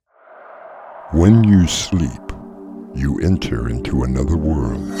When you sleep, you enter into another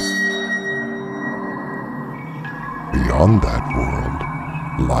world. Beyond that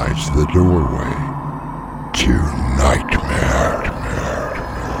world lies the doorway to nightmare.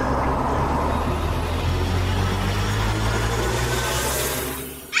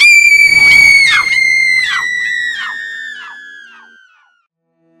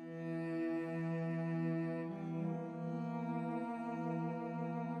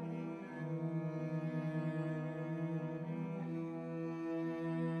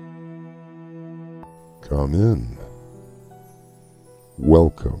 Come in.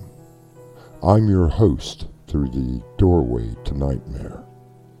 Welcome. I'm your host through the doorway to nightmare.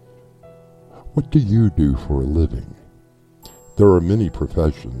 What do you do for a living? There are many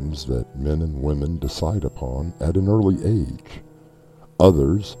professions that men and women decide upon at an early age.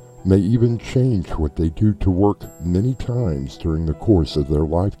 Others may even change what they do to work many times during the course of their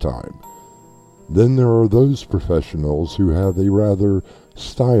lifetime. Then there are those professionals who have a rather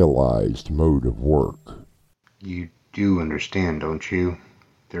stylized mode of work. You do understand, don't you?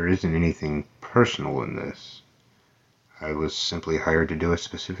 There isn't anything personal in this. I was simply hired to do a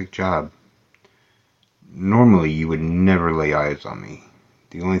specific job. Normally, you would never lay eyes on me.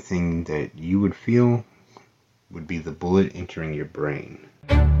 The only thing that you would feel would be the bullet entering your brain.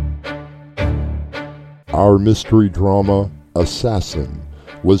 Our mystery drama, Assassin,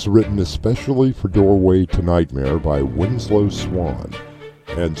 was written especially for Doorway to Nightmare by Winslow Swan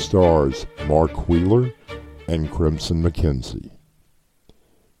and stars Mark Wheeler and Crimson McKenzie.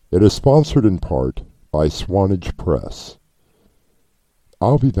 It is sponsored in part by Swanage Press.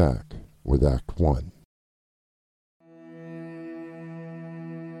 I'll be back with Act 1.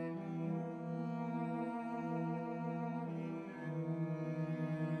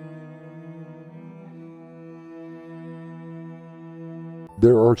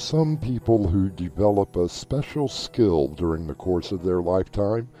 There are some people who develop a special skill during the course of their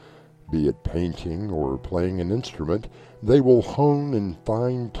lifetime. Be it painting or playing an instrument, they will hone and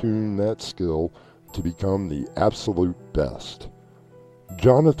fine-tune that skill to become the absolute best.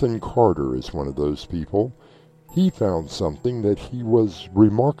 Jonathan Carter is one of those people. He found something that he was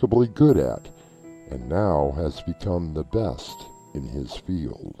remarkably good at, and now has become the best in his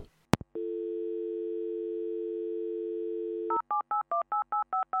field.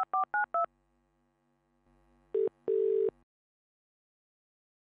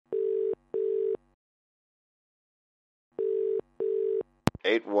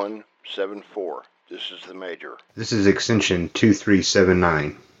 (8174). This is the Major. This is extension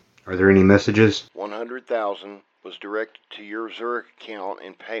 2379. Are there any messages? 100,000 was directed to your Zurich account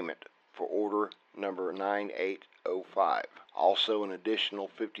in payment for order number 9805. Also, an additional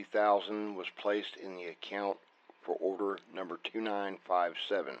 50,000 was placed in the account for order number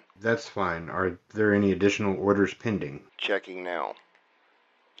 2957. That's fine. Are there any additional orders pending? Checking now.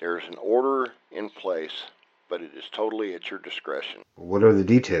 There is an order in place, but it is totally at your discretion. What are the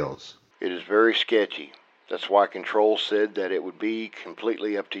details? It is very sketchy. That's why Control said that it would be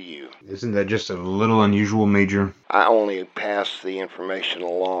completely up to you. Isn't that just a little unusual, Major? I only pass the information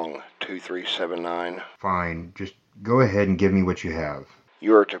along, 2379. Fine. Just go ahead and give me what you have.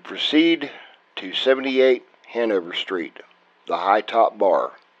 You are to proceed to 78 Hanover Street, the High Top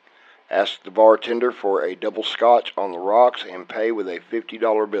Bar. Ask the bartender for a double scotch on the rocks and pay with a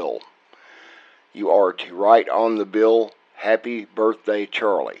 $50 bill. You are to write on the bill, "Happy Birthday,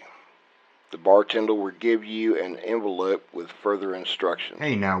 Charlie." The bartender will give you an envelope with further instructions.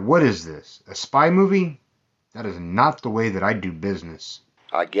 Hey, now, what is this? A spy movie? That is not the way that I do business.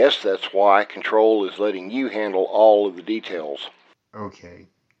 I guess that's why Control is letting you handle all of the details. Okay.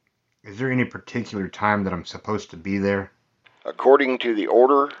 Is there any particular time that I'm supposed to be there? According to the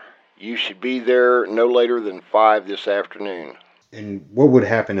order, you should be there no later than 5 this afternoon. And what would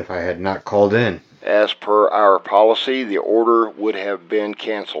happen if I had not called in? As per our policy, the order would have been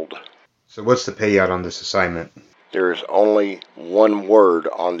canceled. So what's the payout on this assignment? There is only one word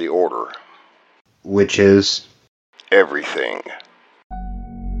on the order. Which is? Everything.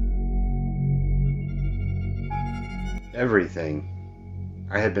 Everything.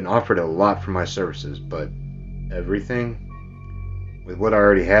 I had been offered a lot for my services, but everything? With what I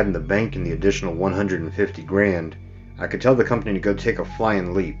already had in the bank and the additional 150 grand, I could tell the company to go take a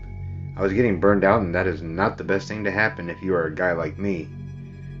flying leap. I was getting burned out, and that is not the best thing to happen if you are a guy like me.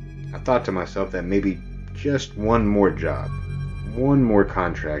 I thought to myself that maybe just one more job, one more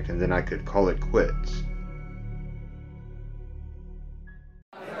contract, and then I could call it quits.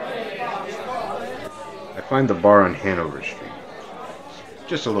 I find the bar on Hanover Street.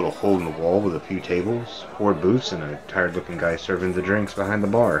 Just a little hole in the wall with a few tables, 4 booths, and a tired-looking guy serving the drinks behind the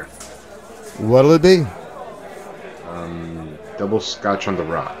bar. What'll it be? Double scotch on the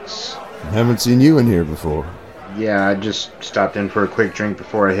rocks. Haven't seen you in here before. Yeah, I just stopped in for a quick drink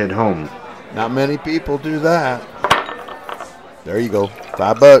before I head home. Not many people do that. There you go.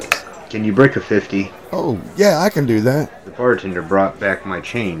 $5. Can you break a 50? Oh, yeah, I can do that. The bartender brought back my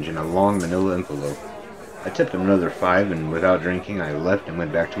change in a long manila envelope. I tipped him another 5, and without drinking, I left and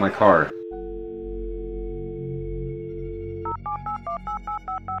went back to my car.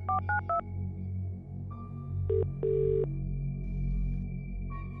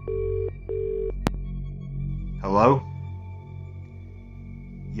 Hello?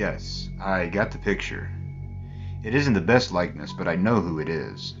 Yes, I got the picture. It isn't the best likeness, but I know who it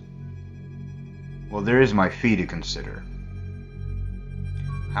is. Well, there is my fee to consider.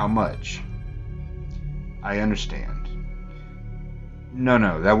 How much? I understand.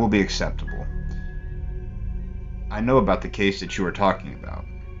 No, that will be acceptable. I know about the case that you are talking about.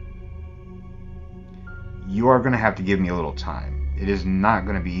 You are going to have to give me a little time. It is not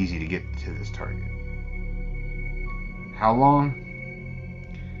going to be easy to get to this target. How long?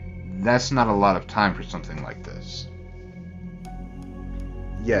 That's not a lot of time for something like this.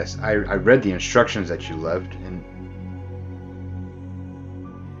 Yes, I read the instructions that you left, and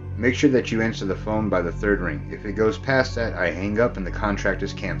make sure that you answer the phone by the 3rd ring. If it goes past that, I hang up and the contract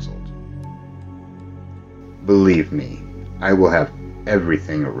is canceled. Believe me, I will have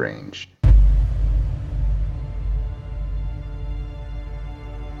everything arranged.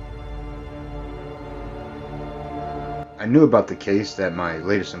 I knew about the case that my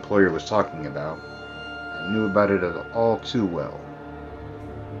latest employer was talking about. I knew about it all too well.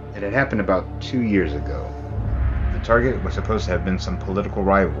 It had happened about 2 years ago. The target was supposed to have been some political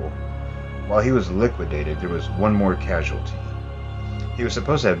rival. While he was liquidated, there was one more casualty. He was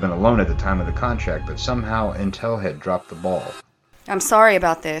supposed to have been alone at the time of the contract, but somehow Intel had dropped the ball. I'm sorry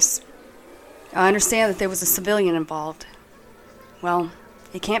about this. I understand that there was a civilian involved. Well,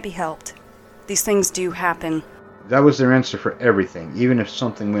 it can't be helped. These things do happen. That was their answer for everything, even if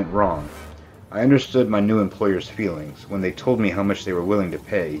something went wrong. I understood my new employer's feelings. When they told me how much they were willing to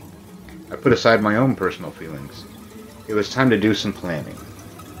pay, I put aside my own personal feelings. It was time to do some planning.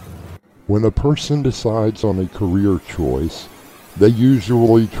 When a person decides on a career choice, they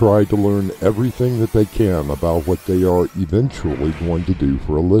usually try to learn everything that they can about what they are eventually going to do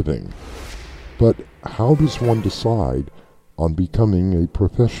for a living. But how does one decide on becoming a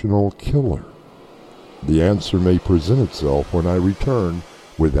professional killer? The answer may present itself when I return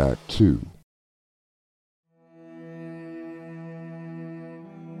with Act 2.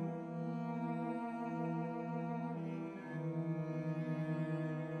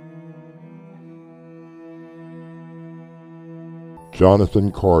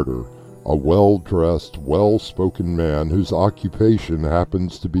 Jonathan Carter, a well-dressed, well-spoken man whose occupation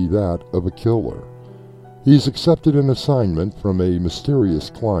happens to be that of a killer. He's accepted an assignment from a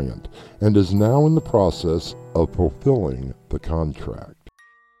mysterious client and is now in the process of fulfilling the contract.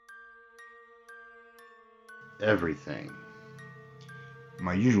 Everything.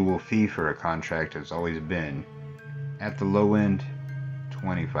 My usual fee for a contract has always been, at the low end,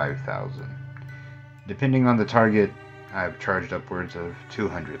 $25,000. Depending on the target, I have charged upwards of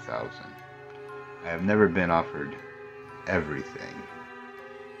 $200,000. I have never been offered everything.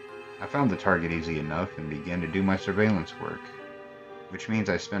 I found the target easy enough and began to do my surveillance work, which means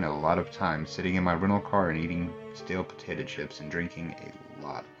I spent a lot of time sitting in my rental car and eating stale potato chips and drinking a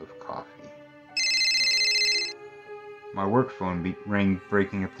lot of coffee. My work phone rang,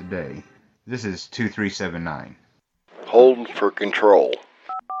 breaking up the day. This is 2379. Hold for control.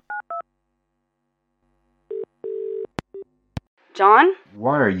 John?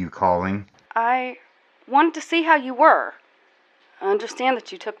 Why are you calling? I wanted to see how you were. I understand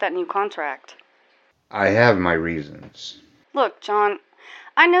that you took that new contract. I have my reasons. Look, John,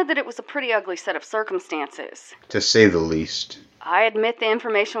 I know that it was a pretty ugly set of circumstances. To say the least. I admit the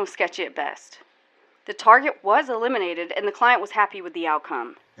information was sketchy at best. The target was eliminated and the client was happy with the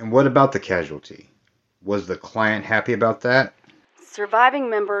outcome. And what about the casualty? Was the client happy about that? Surviving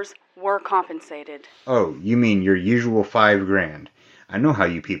members were compensated. Oh, you mean your usual $5,000. I know how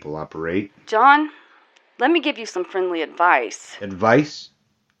you people operate. John, let me give you some friendly advice. Advice?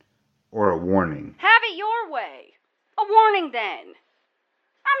 Or a warning? Have it your way. A warning, then.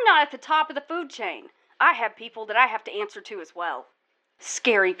 I'm not at the top of the food chain. I have people that I have to answer to as well.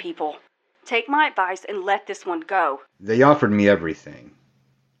 Scary people. Take my advice and let this one go. They offered me everything.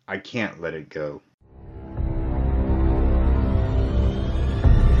 I can't let it go.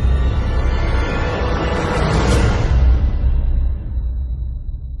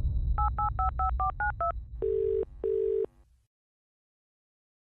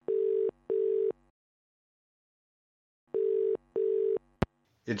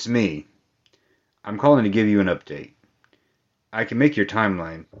 It's me. I'm calling to give you an update. I can make your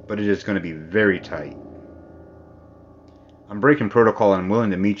timeline, but it is going to be very tight. I'm breaking protocol and I'm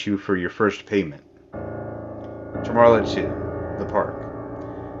willing to meet you for your first payment. Tomorrow at 2, the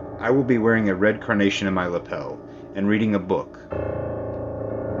park. I will be wearing a red carnation in my lapel and reading a book.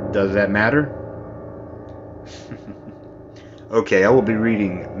 Does that matter? Okay, I will be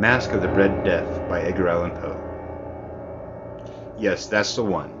reading Mask of the Red Death by Edgar Allan Poe. Yes, that's the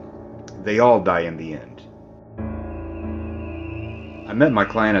one. They all die in the end. I met my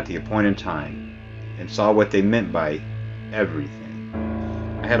client at the appointed time and saw what they meant by everything.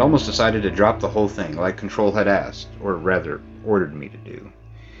 I had almost decided to drop the whole thing like Control had asked, or rather, ordered me to do.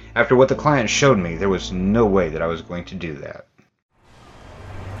 After what the client showed me, there was no way that I was going to do that.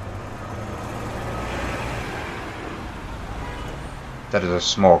 That is a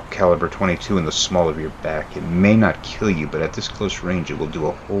small caliber 22 in the small of your back. It may not kill you, but at this close range it will do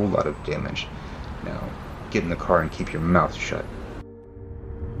a whole lot of damage. Now, get in the car and keep your mouth shut.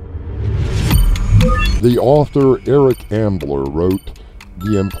 The author Eric Ambler wrote,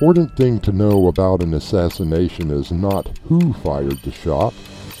 "The important thing to know about an assassination is not who fired the shot,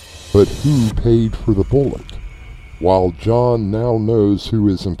 but who paid for the bullet. While John now knows who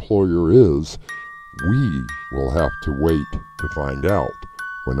his employer is, we will have to wait to find out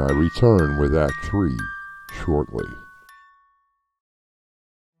when I return with Act 3 shortly."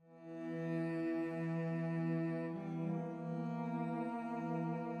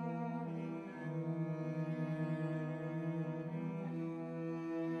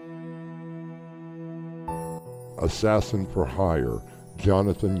 Assassin for hire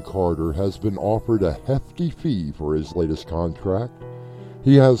Jonathan Carter has been offered a hefty fee for his latest contract.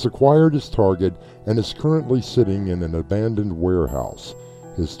 He has acquired his target and is currently sitting in an abandoned warehouse,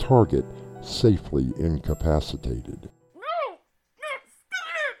 his target safely incapacitated.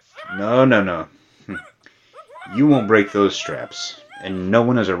 No. You won't break those straps, and no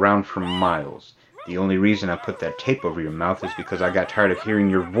one is around for miles. The only reason I put that tape over your mouth is because I got tired of hearing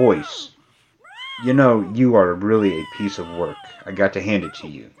your voice. You know, you are really a piece of work. I got to hand it to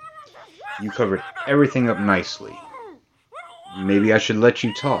you. You covered everything up nicely. Maybe I should let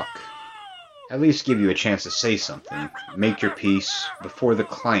you talk. At least give you a chance to say something. Make your peace before the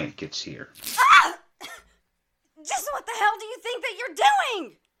client gets here. Ah! Just what the hell do you think that you're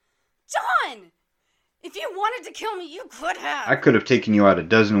doing? John! If you wanted to kill me, you could have. I could have taken you out a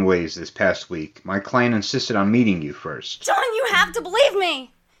dozen ways this past week. My client insisted on meeting you first. John, you have to believe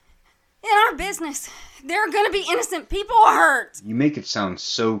me. In our business, there are going to be innocent people hurt. You make it sound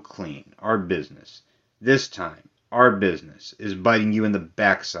so clean. Our business. This time, our business is biting you in the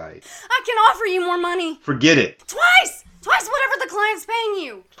backside. I can offer you more money. Forget it. Twice whatever the client's paying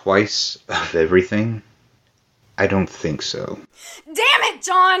you. Twice of everything? I don't think so. Damn it,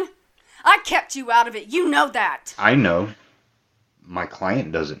 John. I kept you out of it. You know that. I know. My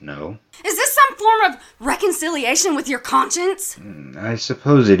client doesn't know. Is this some form of reconciliation with your conscience? I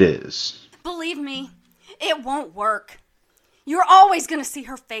suppose it is. Believe me, it won't work. You're always going to see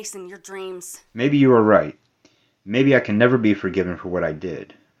her face in your dreams. Maybe you are right. Maybe I can never be forgiven for what I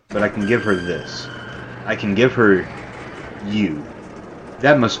did. But I can give her this. I can give her you.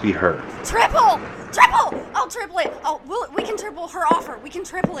 That must be her. Triple! I'll triple it. We can triple her offer. We can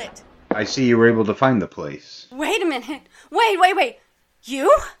triple it. I see you were able to find the place. Wait a minute. Wait. You?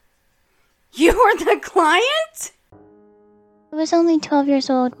 You were the client? I was only 12 years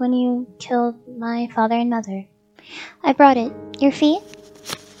old when you killed my father and mother. I brought it. Your fee?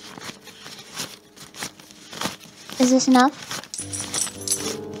 Is this enough?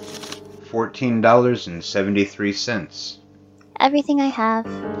 $14.73. Everything I have.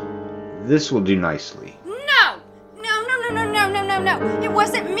 This will do nicely. No! It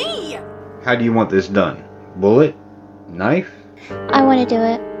wasn't me! How do you want this done? Bullet? Knife? I want to do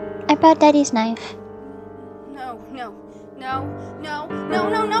it. I brought Daddy's knife. No!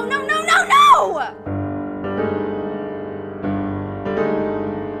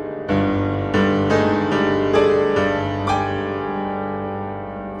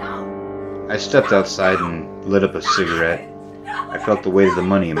 I stepped outside and lit up a cigarette. I felt the weight of the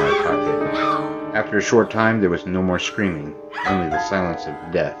money in my pocket. After a short time, there was no more screaming, only the silence of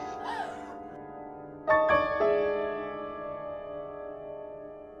death.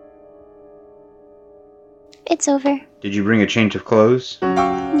 It's over. Did you bring a change of clothes?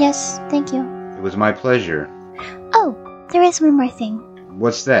 Yes, thank you. It was my pleasure. Oh, there is one more thing.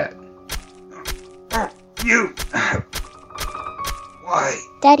 What's that? You! Why?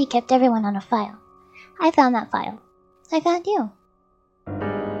 Daddy kept everyone on a file. I found that file. I found you.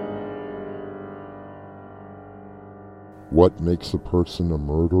 What makes a person a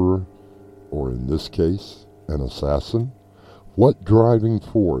murderer, or in this case, an assassin? What driving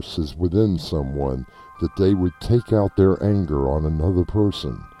force is within someone that they would take out their anger on another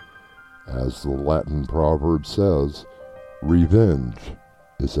person? As the Latin proverb says, revenge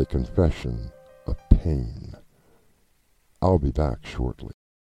is a confession of pain. I'll be back shortly.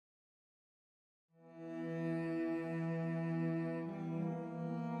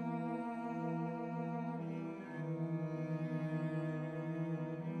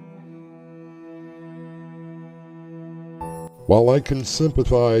 While I can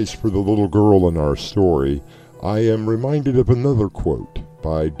sympathize for the little girl in our story, I am reminded of another quote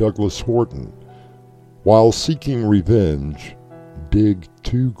by Douglas Horton. While seeking revenge, dig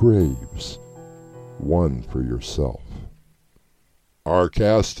 2 graves, one for yourself. Our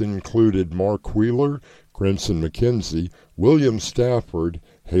cast included Mark Wheeler, Crimson McKenzie, William Stafford,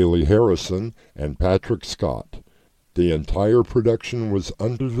 Haley Harrison, and Patrick Scott. The entire production was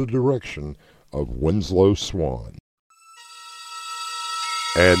under the direction of Winslow Swan.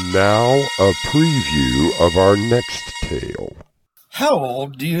 And now, a preview of our next tale. How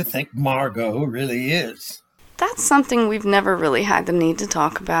old do you think Margot really is? That's something we've never really had the need to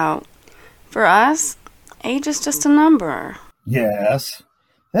talk about. For us, age is just a number. Yes,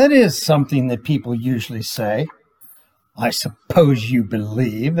 that is something that people usually say. I suppose you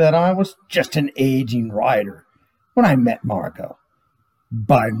believe that I was just an aging writer when I met Margot.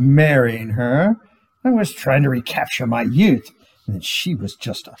 By marrying her, I was trying to recapture my youth, and that she was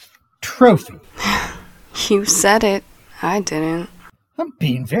just a trophy. You said it. I didn't. I'm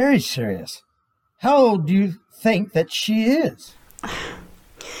being very serious. How old do you think that she is?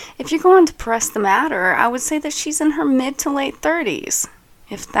 If you're going to press the matter, I would say that she's in her mid to late 30s,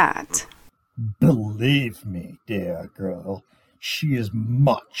 if that. Believe me, dear girl, she is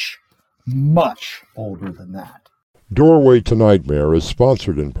much, much older than that. Doorway to Nightmare is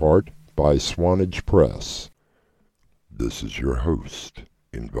sponsored in part by Swanage Press. This is your host,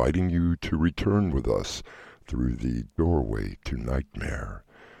 inviting you to return with us through the Doorway to Nightmare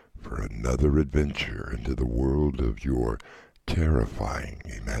for another adventure into the world of your terrifying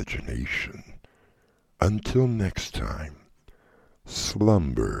imagination. Until next time,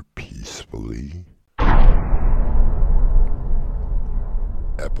 slumber peacefully.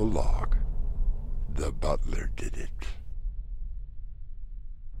 Epilogue. The butler did it.